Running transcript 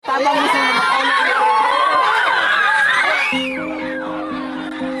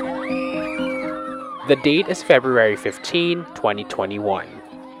The date is February 15, 2021,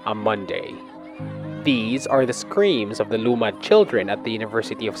 a Monday. These are the screams of the Lumad children at the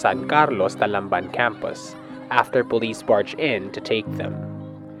University of San Carlos Talamban campus after police barge in to take them.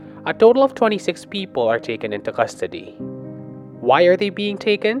 A total of 26 people are taken into custody. Why are they being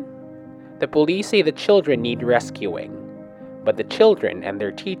taken? The police say the children need rescuing, but the children and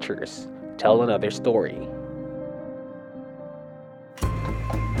their teachers tell another story.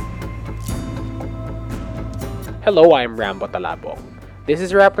 Hello, I'm Rambo Talabong. This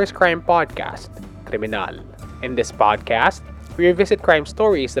is Rappler's Crime Podcast, Criminal. In this podcast, we revisit crime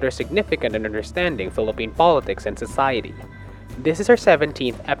stories that are significant in understanding Philippine politics and society. This is our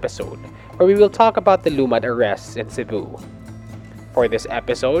 17th episode, where we will talk about the Lumad arrests in Cebu. For this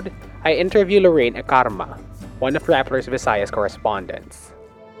episode, I interview Lorraine Ecarma, one of Rappler's Visayas correspondents.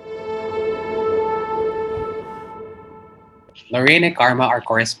 Lorraine Ecarma, our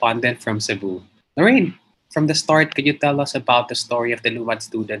correspondent from Cebu. Lorraine, from the start, could you tell us about the story of the Lumad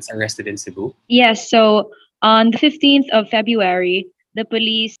students arrested in Cebu? Yes, so on the 15th of February, the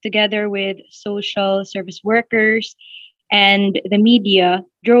police, together with social service workers and the media,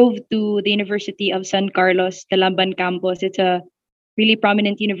 drove to the University of San Carlos Talamban campus. It's a really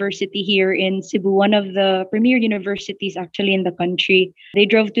prominent university here in Cebu, one of the premier universities actually in the country. They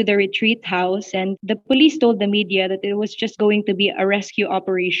drove to the retreat house, and the police told the media that it was just going to be a rescue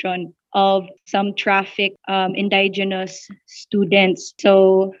operation of some trafficked indigenous students.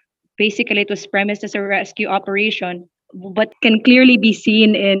 So basically, it was premised as a rescue operation, but can clearly be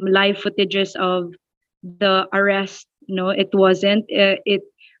seen in live footages of the arrest. No, it wasn't. It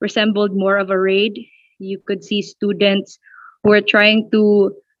resembled more of a raid. You could see students who were trying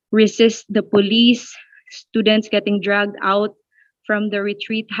to resist the police, students getting dragged out from the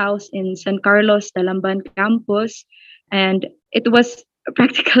retreat house in San Carlos Talamban campus. And it was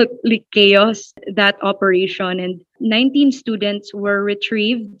practically chaos, that operation. And 19 students were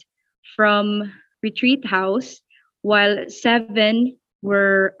retrieved from retreat house, while 7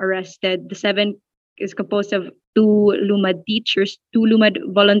 were arrested. The 7 is composed of 2 Lumad teachers, 2 Lumad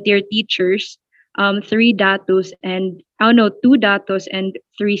volunteer teachers, 3 datos and 2 datos and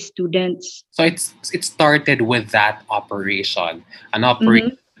 3 students. So it started with that operation. An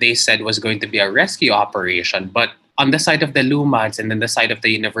operation they said was going to be a rescue operation, but on the side of the Lumads and then the side of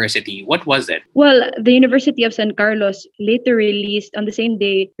the university, what was it? Well, the University of San Carlos later on the same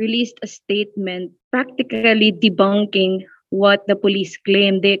day, released a statement practically debunking what the police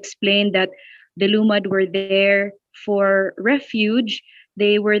claimed. They explained that the Lumad were there for refuge.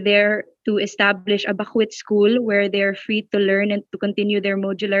 They were there to establish a Bakwit school where they're free to learn and to continue their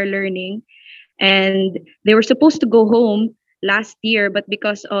modular learning. And they were supposed to go home last year, but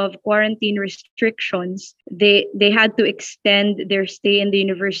because of quarantine restrictions, they had to extend their stay in the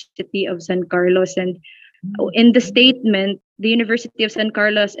University of San Carlos. And in the statement, the University of San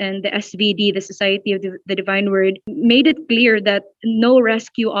Carlos and the SVD, the Society of the Divine Word, made it clear that no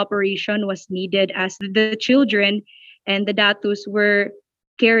rescue operation was needed, as the children and the datus were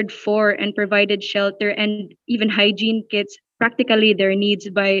cared for and provided shelter and even hygiene kits, practically their needs,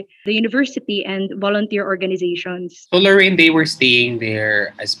 by the university and volunteer organizations. So Lorraine, they were staying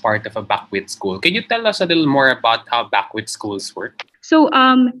there as part of a Bakwit school. Can you tell us a little more about how Bakwit schools work? So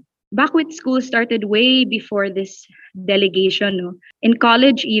Bakwit school started way before this delegation. No? In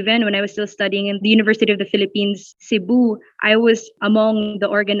college, even when I was still studying in the University of the Philippines, Cebu, I was among the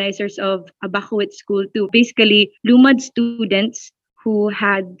organizers of a Bakwit school too. Basically, Lumad students who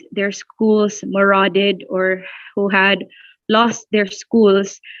had their schools marauded or who had lost their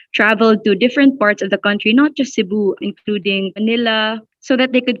schools traveled to different parts of the country, not just Cebu, including Manila, so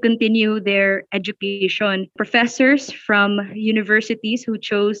that they could continue their education. Professors from universities who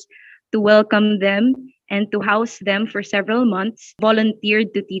chose to welcome them and to house them for several months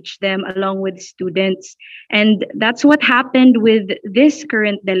volunteered to teach them along with students. And that's what happened with this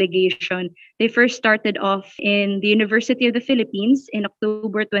current delegation. They first started off in the University of the Philippines in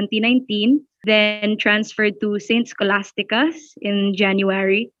October 2019, then transferred to St. Scholastica's in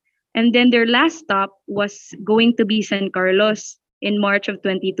January. And then their last stop was going to be San Carlos in March of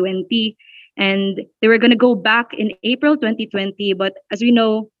 2020. And they were going to go back in April 2020. But as we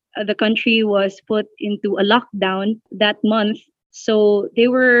know, the country was put into a lockdown that month. So they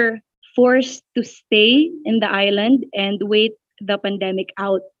were forced to stay in the island and wait the pandemic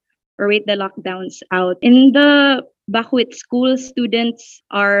out, or wait the lockdowns out. In the Bakwit school, students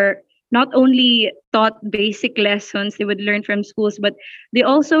are not only taught basic lessons they would learn from schools, but they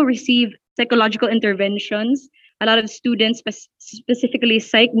also receive psychological interventions. A lot of students, specifically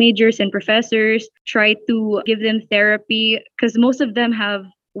psych majors and professors, try to give them therapy because most of them have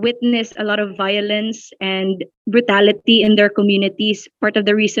witnessed a lot of violence and brutality in their communities. Part of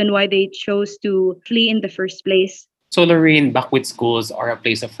the reason why they chose to flee in the first place. So Lorraine, Bakwit schools are a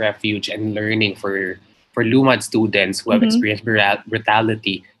place of refuge and learning for Lumad students who have Mhm. experienced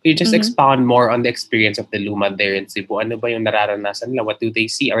brutality. Can you just Mhm. expound more on the experience of the Lumad there in Cebu? Ano ba yung nararanasan nila? What do they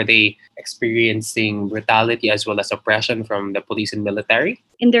see? Are they experiencing brutality as well as oppression from the police and military?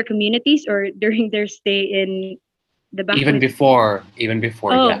 In their communities or during their stay in the Bakwit. Even before,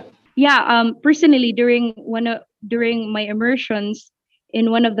 yeah. Oh, yeah. Personally, during my immersions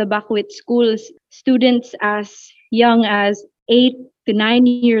in one of the Bakwit schools, students as young as 8 to 9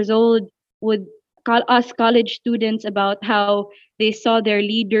 years old would call us college students about how they saw their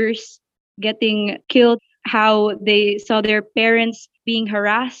leaders getting killed, how they saw their parents being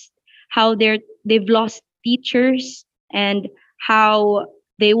harassed, how they've lost teachers, and how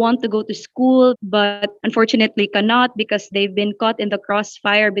they want to go to school, but unfortunately cannot because they've been caught in the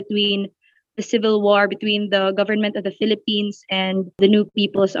crossfire between the civil war between the government of the Philippines and the New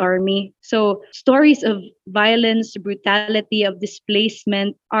People's Army. So stories of violence, brutality, of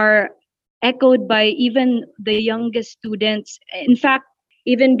displacement are echoed by even the youngest students. In fact,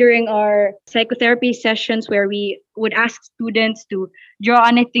 even during our psychotherapy sessions where we would ask students to draw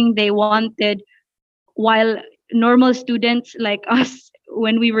anything they wanted, while normal students like us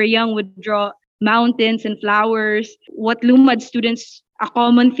when we were young would draw mountains and flowers, what Lumad students, a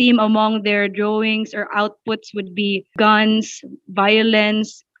common theme among their drawings or outputs would be guns,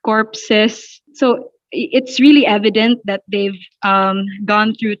 violence, corpses. So it's really evident that they've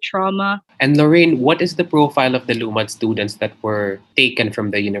gone through trauma. And Lorraine, what is the profile of the Lumad students that were taken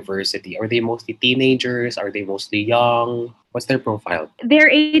from the university? Are they mostly teenagers? Are they mostly young? What's their profile? Their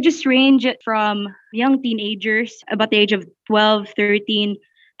ages range from young teenagers, about the age of 12, 13,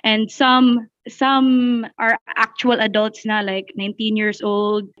 and some are actual adults now, like 19 years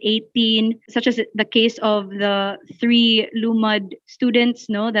old, 18, such as the case of the three Lumad students,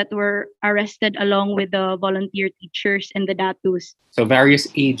 no, that were arrested along with the volunteer teachers and the datus. So various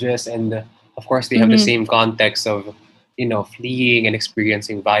ages, and of course, they have the Mhm. same context of, fleeing and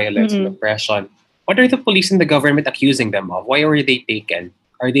experiencing violence and Mhm. oppression. What are the police and the government accusing them of? Why were they taken?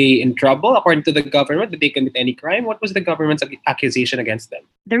 Are they in trouble according to the government? Did they commit any crime? What was the government's accusation against them?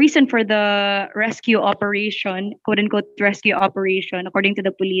 The reason for the rescue operation, quote unquote rescue operation, according to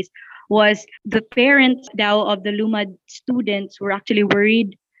the police, was the parents now of the Lumad students were actually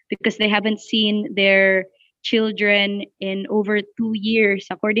worried because they haven't seen their children in over 2 years.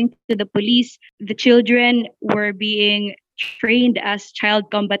 According to the police, the children were being trained as child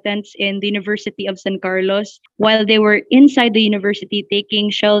combatants in the University of San Carlos. While they were inside the university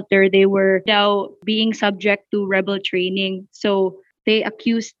taking shelter, they were now being subject to rebel training. So they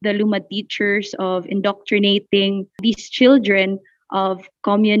accused the Luma teachers of indoctrinating these children of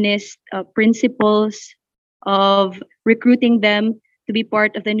communist principles, of recruiting them to be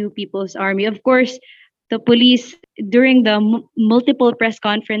part of the New People's Army. Of course, the police, during the multiple press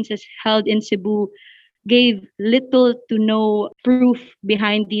conferences held in Cebu, gave little to no proof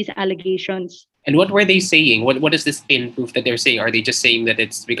behind these allegations. And what were they saying? What is this in proof that they're saying? Are they just saying that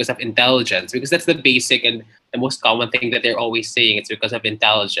it's because of intelligence? Because that's the basic and the most common thing that they're always saying. It's because of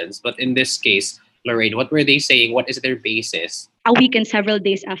intelligence. But in this case, Lorraine, what were they saying? What is their basis? A week and several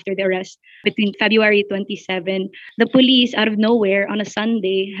days after the arrest, between February 27, the police, out of nowhere, on a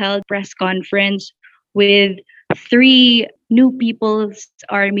Sunday, held press conference with three New People's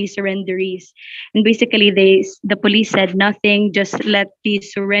Army surrenderies. And basically, the police said nothing, just let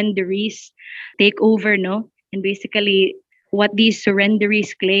these surrenderies take over, no? And basically, what these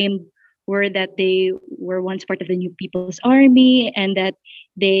surrenderies claimed were that they were once part of the New People's Army and that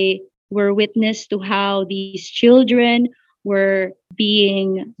they were witness to how these children were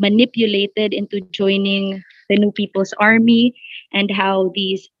being manipulated into joining the New People's Army and how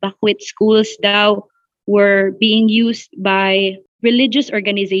these Bakwit schools now were being used by religious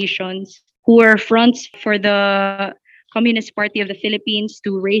organizations who were fronts for the Communist Party of the Philippines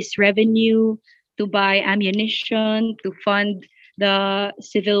to raise revenue, to buy ammunition, to fund the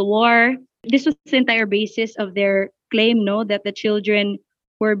civil war. This was the entire basis of their claim, no, that the children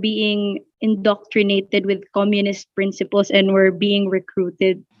were being indoctrinated with communist principles and were being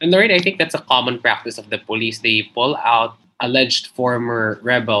recruited. And Lorraine, I think that's a common practice of the police. They pull out alleged former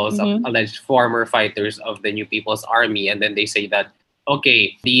rebels, Mhm. alleged former fighters of the New People's Army, and then they say that,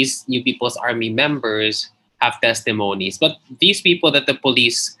 okay, these New People's Army members have testimonies. But these people that the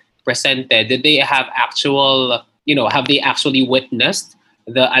police presented, did they have actual, have they actually witnessed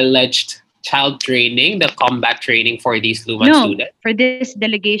the alleged child training, the combat training for these Lumad No, students? for this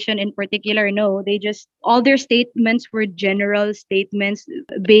delegation in particular, no. They just, all their statements were general statements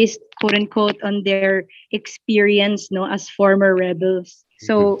based, quote unquote, on their experience, no, as former rebels.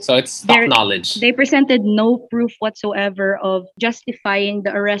 So So it's stock knowledge. they presented no proof whatsoever of justifying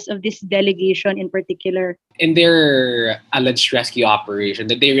the arrest of this delegation in particular. In their alleged rescue operation,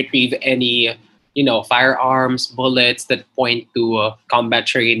 did they retrieve any, firearms, bullets that point to combat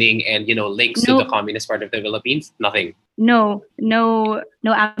training and, links to the No. Communist Party of the Philippines? Nothing. No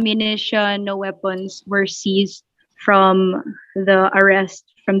ammunition, no weapons were seized from the arrest,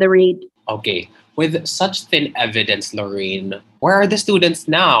 from the raid. Okay. With such thin evidence, Lorraine, where are the students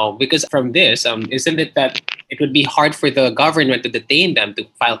now? Because from this, isn't it that it would be hard for the government to detain them, to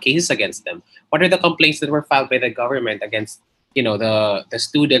file cases against them? What are the complaints that were filed by the government against, the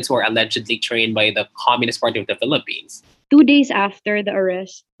students who are allegedly trained by the Communist Party of the Philippines? 2 days after the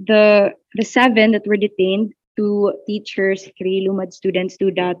arrest, the 7 that were detained, 2 teachers, 3 Lumad students,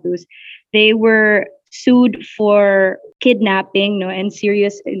 2 datus, they were sued for kidnapping, no, and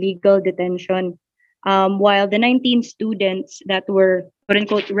serious illegal detention. While the 19 students that were, quote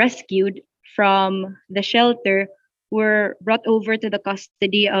unquote, rescued from the shelter were brought over to the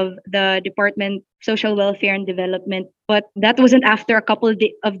custody of the Department of Social Welfare and Development. But that wasn't after a couple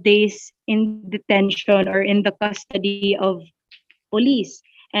of days in detention or in the custody of police.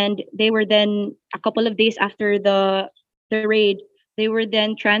 And they were then, a couple of days after the raid, they were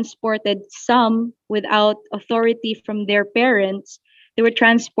then transported, some without authority from their parents. They were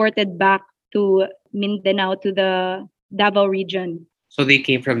transported back to Mindanao, to the Davao region. So they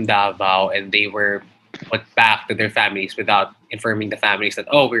came from Davao and they were put back to their families without informing the families that,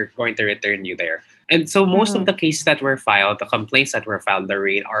 oh, we're going to return you there. And so most of the cases that were filed, the complaints that were filed,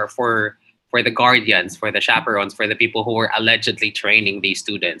 Lorraine, are for the guardians, for the chaperones, for the people who were allegedly training these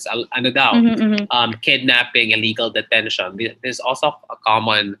students. Ano daw? Kidnapping, illegal detention. There's also a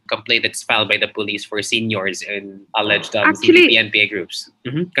common complaint that's filed by the police for seniors in alleged Actually, CPP NPA groups.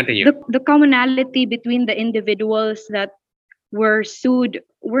 Continue. The commonality between the individuals that were sued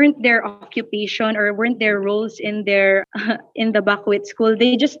weren't their occupation or weren't their roles in their in the Bakwit school.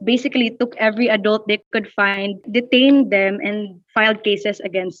 They just basically took every adult they could find, detained them, and filed cases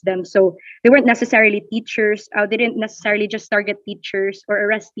against them. So they weren't necessarily teachers. They didn't necessarily just target teachers or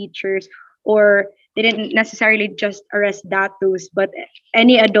arrest teachers, or they didn't necessarily just arrest datus, but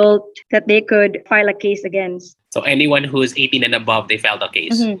any adult that they could file a case against. So anyone who is 18 and above, they filed a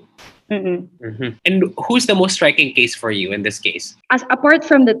case. And who's the most striking case for you in this case? As apart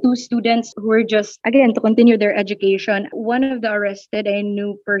from the 2 students who were just, again, to continue their education, one of the arrested I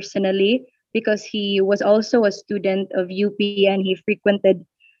knew personally because he was also a student of UP and he frequented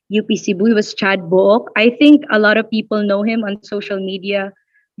UP Cebu. He was Chad Book. I think a lot of people know him on social media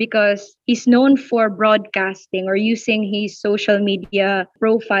because he's known for broadcasting or using his social media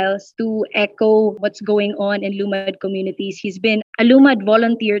profiles to echo what's going on in Lumad communities. He's been a Lumad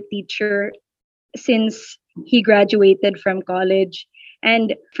volunteer teacher since he graduated from college.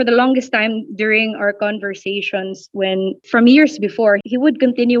 And for the longest time during our conversations, from years before, he would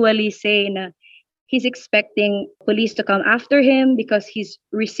continually say na he's expecting police to come after him because he's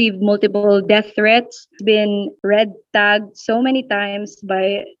received multiple death threats, been red tagged so many times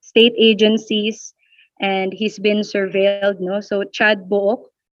by state agencies, and he's been surveilled. No, so Chad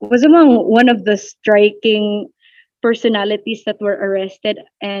Book was among one of the striking personalities that were arrested,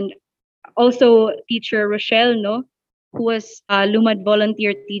 and also teacher Rochelle, no, who was a Lumad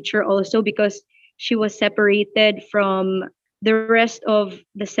volunteer teacher also because she was separated from the rest of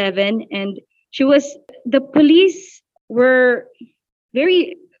the 7, and the police were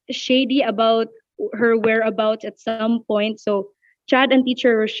very shady about her whereabouts at some point. So Chad and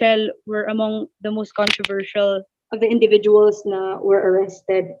teacher Rochelle were among the most controversial of the individuals na were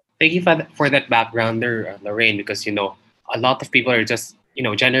arrested. Thank you for that background there, Lorraine, because, a lot of people are just,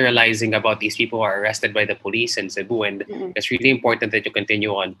 generalizing about these people who are arrested by the police in Cebu. And it's really important that you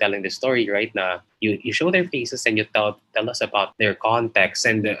continue on telling the story, right? Now, you show their faces and you tell us about their context.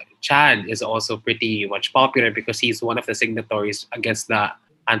 And Chad is also pretty much popular because he's one of the signatories against the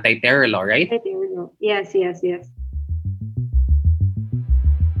anti-terror law, right? Yes.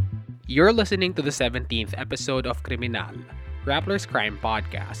 You're listening to the 17th episode of Criminal, Rappler's Crime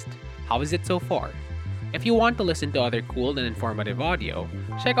Podcast. How is it so far? If you want to listen to other cool and informative audio,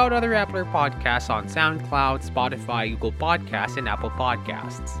 check out other Rappler podcasts on SoundCloud, Spotify, Google Podcasts, and Apple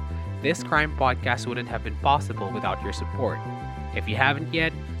Podcasts. This crime podcast wouldn't have been possible without your support. If you haven't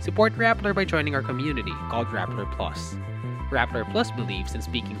yet, support Rappler by joining our community called Rappler Plus. Rappler Plus believes in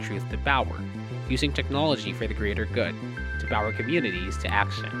speaking truth to power, using technology for the greater good, to power communities to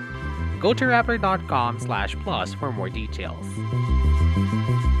action. Go to rappler.com/plus for more details.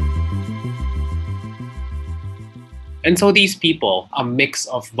 And so these people, a mix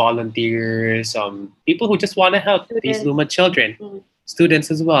of volunteers, people who just want to help these Students. Luma children, students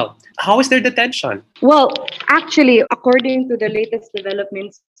as well. How is their detention? Well, actually, according to the latest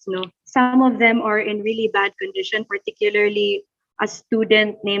developments, some of them are in really bad condition, particularly a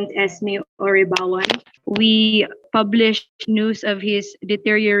student named Esme Oribawan. We published news of his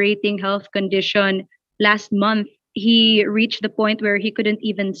deteriorating health condition last month. He reached the point where he couldn't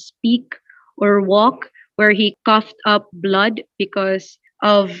even speak or walk, where he coughed up blood because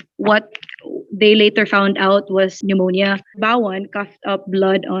of what they later found out was pneumonia. Bawan coughed up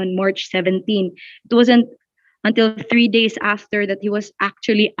blood on March 17. It wasn't until 3 days after that he was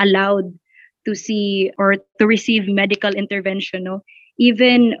actually allowed to see or to receive medical intervention. No?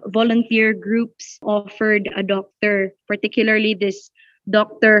 Even volunteer groups offered a doctor, particularly this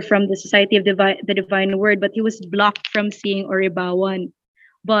doctor from the Society of the Divine Word, but he was blocked from seeing Oribawan.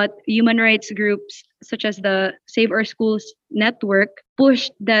 But human rights groups such as the Save Our Schools network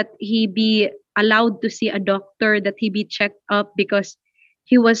pushed that he be allowed to see a doctor, that he be checked up because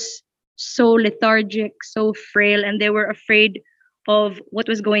he was so lethargic, so frail, and they were afraid of what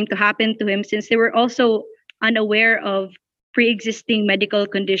was going to happen to him since they were also unaware of pre-existing medical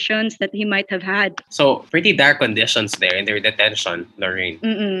conditions that he might have had. So pretty dire conditions there in their detention,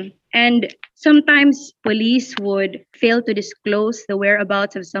 Lorraine. And sometimes police would fail to disclose the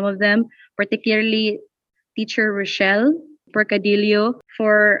whereabouts of some of them, particularly teacher Rochelle Porcadillo.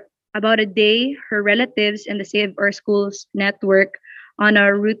 For about a day, her relatives and the Save Our Schools network on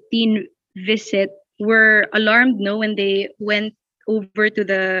a routine visit were alarmed when they went over to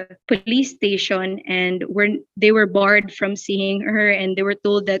the police station and they were barred from seeing her, and they were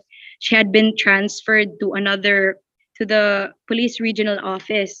told that she had been transferred to the police regional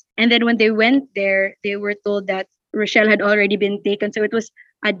office. And then when they went there, they were told that Rochelle had already been taken. So it was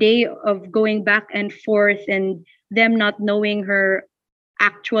a day of going back and forth and them not knowing her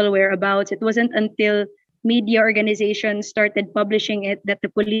actual whereabouts. It wasn't until media organizations started publishing it that the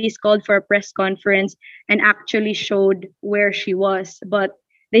police called for a press conference and actually showed where she was. But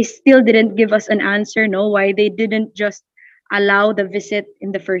they still didn't give us an answer, why they didn't just allow the visit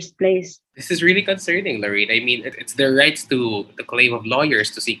in the first place. This is really concerning, Lorraine. I mean, it's their rights to the claim of lawyers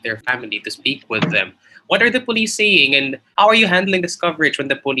to seek their family, to speak with them. What are the police saying, and how are you handling this coverage when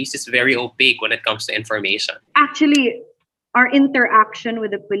the police is very opaque when it comes to information? Actually, our interaction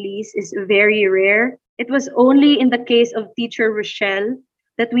with the police is very rare. It was only in the case of teacher Rochelle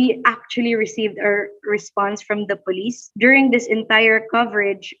that we actually received a response from the police. During this entire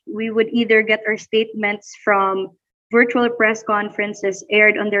coverage, we would either get our statements from virtual press conferences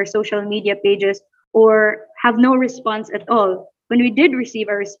aired on their social media pages or have no response at all. When we did receive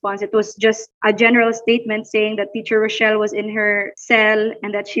a response, it was just a general statement saying that teacher Rochelle was in her cell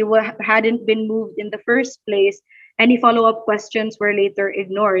and that she hadn't been moved in the first place. Any follow-up questions were later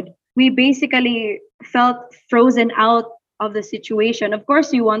ignored. We basically felt frozen out of the situation. Of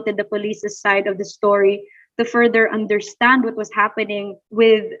course, we wanted the police's side of the story to further understand what was happening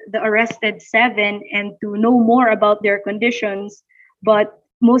with the arrested 7 and to know more about their conditions. But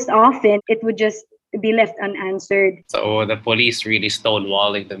most often, it would just be left unanswered. So the police really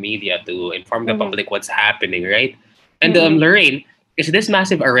stonewalling the media to inform the public what's happening, right? And Lorraine, is this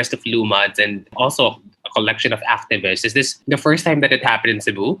massive arrest of Lumads and also a collection of activists, is this the first time that it happened in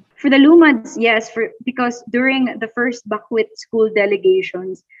Cebu? For the Lumads, yes, because during the first Bakwit school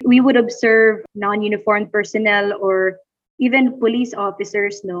delegations, we would observe non-uniformed personnel or even police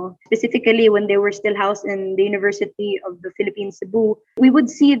officers, specifically when they were still housed in the University of the Philippines, Cebu. We would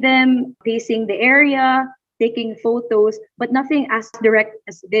see them pacing the area, taking photos, but nothing as direct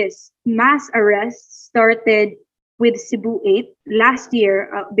as this. Mass arrests started with Cebu 8 last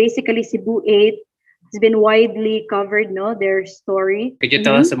year. Basically, Cebu 8 has been widely covered, their story. Could you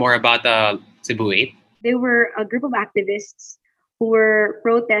tell us more about Cebu 8? They were a group of activists who were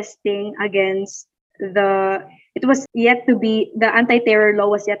protesting against the anti-terror law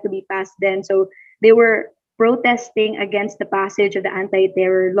was yet to be passed then. So they were protesting against the passage of the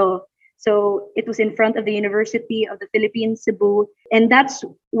anti-terror law. So it was in front of the University of the Philippines, Cebu. And that's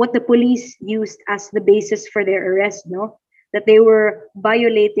what the police used as the basis for their arrest, that they were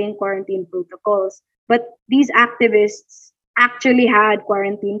violating quarantine protocols. But these activists actually had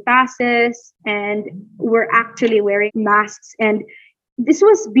quarantine passes and were actually wearing masks. And this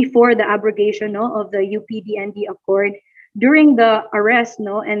was before the abrogation of the UPDND Accord. During the arrest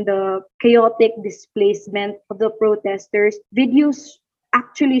and the chaotic displacement of the protesters, videos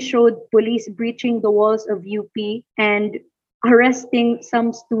actually showed police breaching the walls of UP and arresting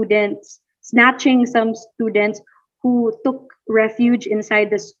some students snatching some students who took refuge inside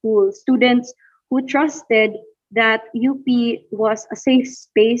the school, students who trusted that UP was a safe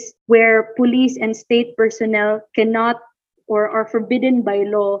space where police and state personnel cannot or are forbidden by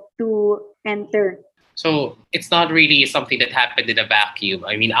law to enter. So it's not really something that happened in a vacuum.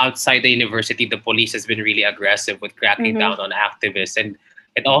 I mean, outside the university, the police has been really aggressive with cracking down on activists, and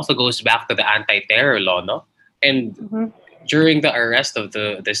it also goes back to the anti-terror law, no? And during the arrest of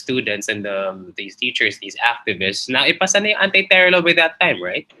the students and these teachers, these activists, na ipasa na yung anti-terror law by that time,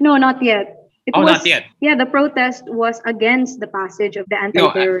 right? No, not yet. It Oh, was, not yet. Yeah, the protest was against the passage of the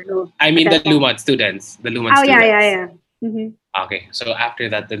anti-terror law. I mean at the that time. Lumad students. The Lumad Oh, students. yeah. Mhm. Okay, so after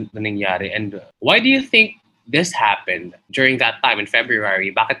that, the nangyari. And why do you think this happened during that time in February?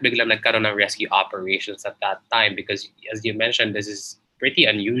 Bakit biglang nagkaroon ng rescue operations at that time? Because as you mentioned, this is pretty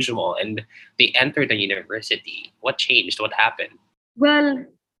unusual, and they entered the university. What changed? What happened? Well,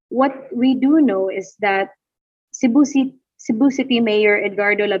 what we do know is that Cebu City Mayor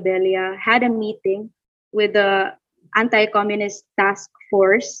Edgardo Labella had a meeting with the anti-communist task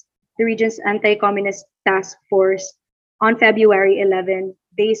force, the region's anti-communist task force, on February 11,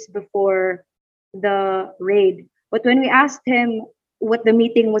 days before the raid. But when we asked him what the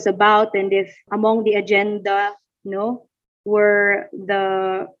meeting was about and if among the agenda, were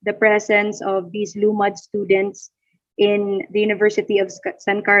the presence of these LUMAD students in the University of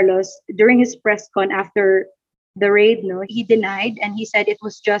San Carlos, during his press con after the raid, he denied, and he said it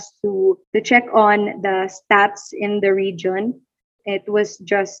was just to check on the stats in the region. It was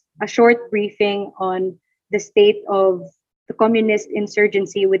just a short briefing on the state of the communist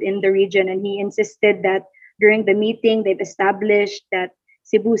insurgency within the region, and he insisted that during the meeting they've established that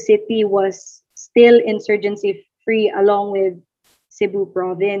Cebu City was still insurgency free along with Cebu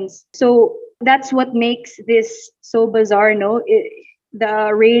province. So that's what makes this so bizarre,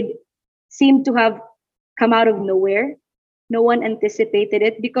 the raid seemed to have come out of nowhere. No one anticipated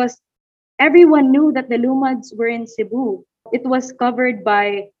it because everyone knew that the Lumads were in Cebu. It was covered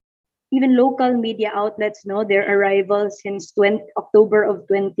by even local media outlets, their arrival since October of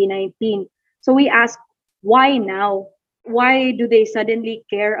 2019. So we asked, why now? Why do they suddenly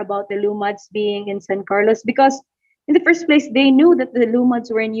care about the Lumads being in San Carlos? Because in the first place, they knew that the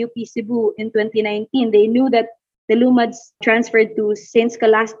Lumads were in UP Cebu in 2019. They knew that the Lumads transferred to St.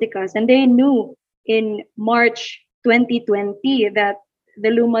 Scholastica's, and they knew in March 2020 that the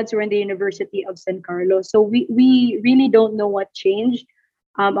Lumads were in the University of San Carlos. So we really don't know what changed.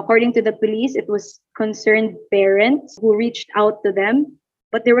 According to the police, it was concerned parents who reached out to them.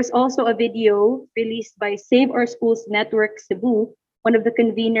 But there was also a video released by Save Our Schools Network Cebu, one of the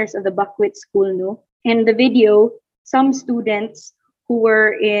conveners of the Buckwheat School. In the video, some students who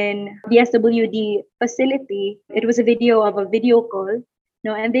were in the SWD facility, it was a video of a video call,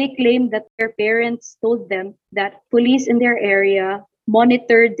 and they claimed that their parents told them that police in their area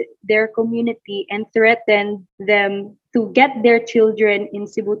monitored their community and threatened them to get their children in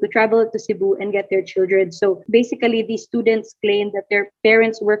Cebu, to travel to Cebu and get their children. So basically, these students claimed that their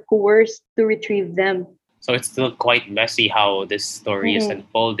parents were coerced to retrieve them. So it's still quite messy how this story is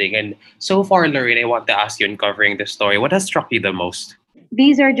unfolding. And so far, Lorraine, I want to ask you in covering the story, what has struck you the most?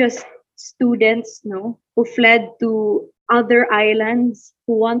 These are just students, who fled to other islands,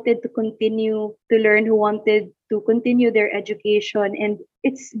 who wanted to continue to learn, who wanted to continue their education. And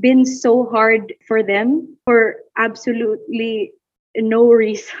it's been so hard for them for absolutely no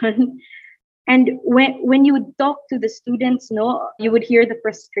reason. And when you would talk to the students, you would hear the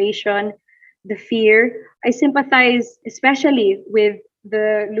frustration, the fear. I sympathize especially with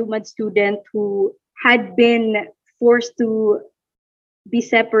the Lumad student who had been forced to be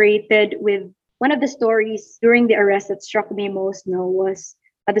separated. With one of the stories during the arrest that struck me most was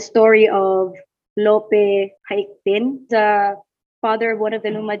the story of Lope Haikpin, the father of one of the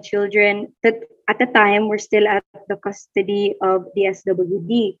Lumad children that at the time were still at the custody of the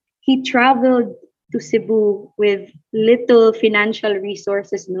SWD. He traveled to Cebu with little financial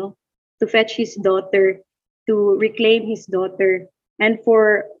resources, to fetch his daughter, to reclaim his daughter. And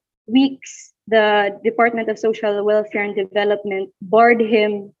for weeks, the Department of Social Welfare and Development barred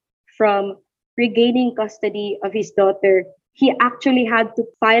him from regaining custody of his daughter. He actually had to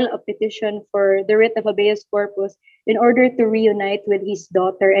file a petition for the writ of habeas corpus in order to reunite with his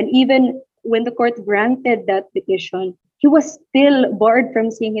daughter. And even when the court granted that petition, he was still barred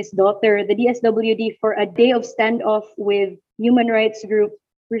from seeing his daughter. The DSWD, for a day of standoff with human rights group,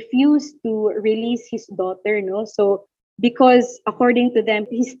 refused to release his daughter. So because according to them,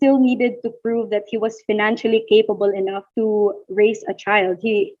 he still needed to prove that he was financially capable enough to raise a child.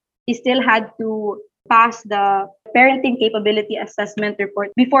 He still had to pass the parenting capability assessment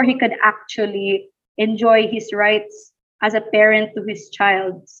report before he could actually enjoy his rights as a parent to his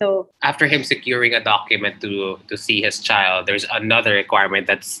child. So After him securing a document to see his child, there's another requirement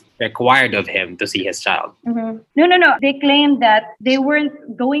that's required of him to see his child. no. They claimed that they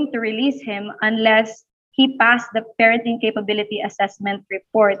weren't going to release him unless he passed the parenting capability assessment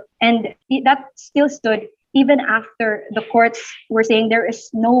report. And that still stood even after the courts were saying there is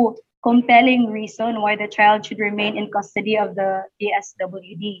no compelling reason why the child should remain in custody of the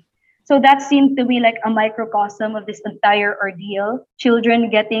DSWD. So that seemed to me like a microcosm of this entire ordeal. Children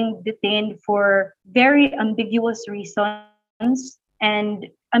getting detained for very ambiguous reasons. And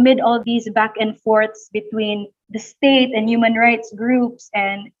amid all these back and forths between the state and human rights groups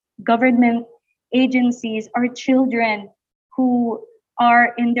and government agencies, are children who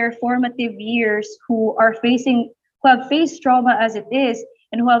are in their formative years, who have faced trauma as it is,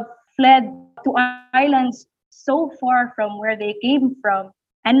 and who have fled to islands so far from where they came from.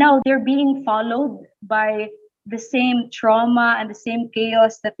 And now they're being followed by the same trauma and the same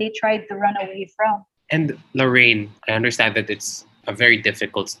chaos that they tried to run away from. And Lorraine, I understand that it's a very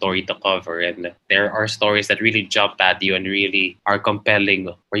difficult story to cover, and there are stories that really jump at you and really are compelling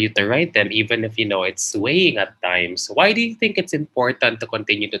for you to write them, even if it's swaying at times. Why do you think it's important to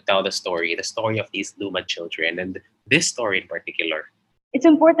continue to tell the story of these Lumad children, and this story in particular? It's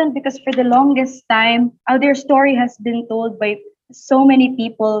important because for the longest time, their story has been told by so many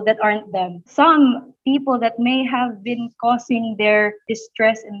people that aren't them. Some people that may have been causing their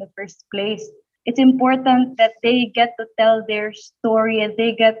distress in the first place. It's important that they get to tell their story and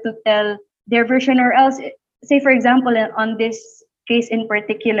they get to tell their version, or else, say for example, on this case in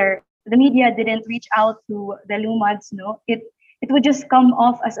particular, the media didn't reach out to the Lumads, no? It would just come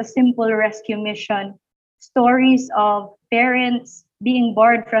off as a simple rescue mission. Stories of parents being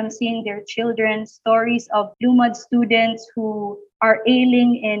barred from seeing their children, stories of Lumad students who are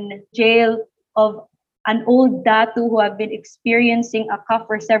ailing in jail, of an old datu who have been experiencing a cough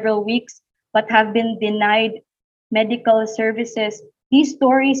for several weeks but have been denied medical services. These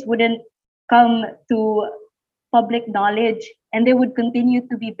stories wouldn't come to public knowledge, and they would continue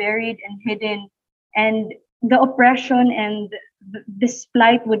to be buried and hidden. And the oppression and this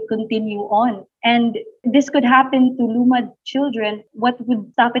plight would continue on. And this could happen to Lumad children. What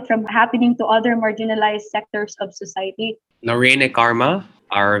would stop it from happening to other marginalized sectors of society? Lorraine Karma,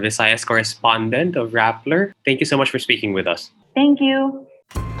 our Visayas correspondent of Rappler, thank you so much for speaking with us. Thank you.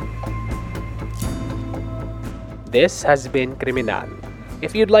 This has been Criminal.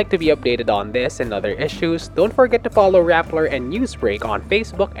 If you'd like to be updated on this and other issues, don't forget to follow Rappler and Newsbreak on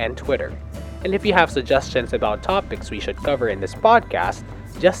Facebook and Twitter. And if you have suggestions about topics we should cover in this podcast,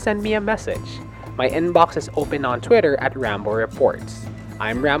 just send me a message. My inbox is open on Twitter at Rambo Reports.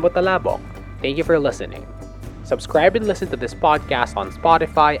 I'm Rambo Talabok. Thank you for listening. Subscribe and listen to this podcast on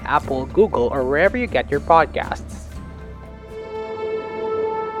Spotify, Apple, Google, or wherever you get your podcasts.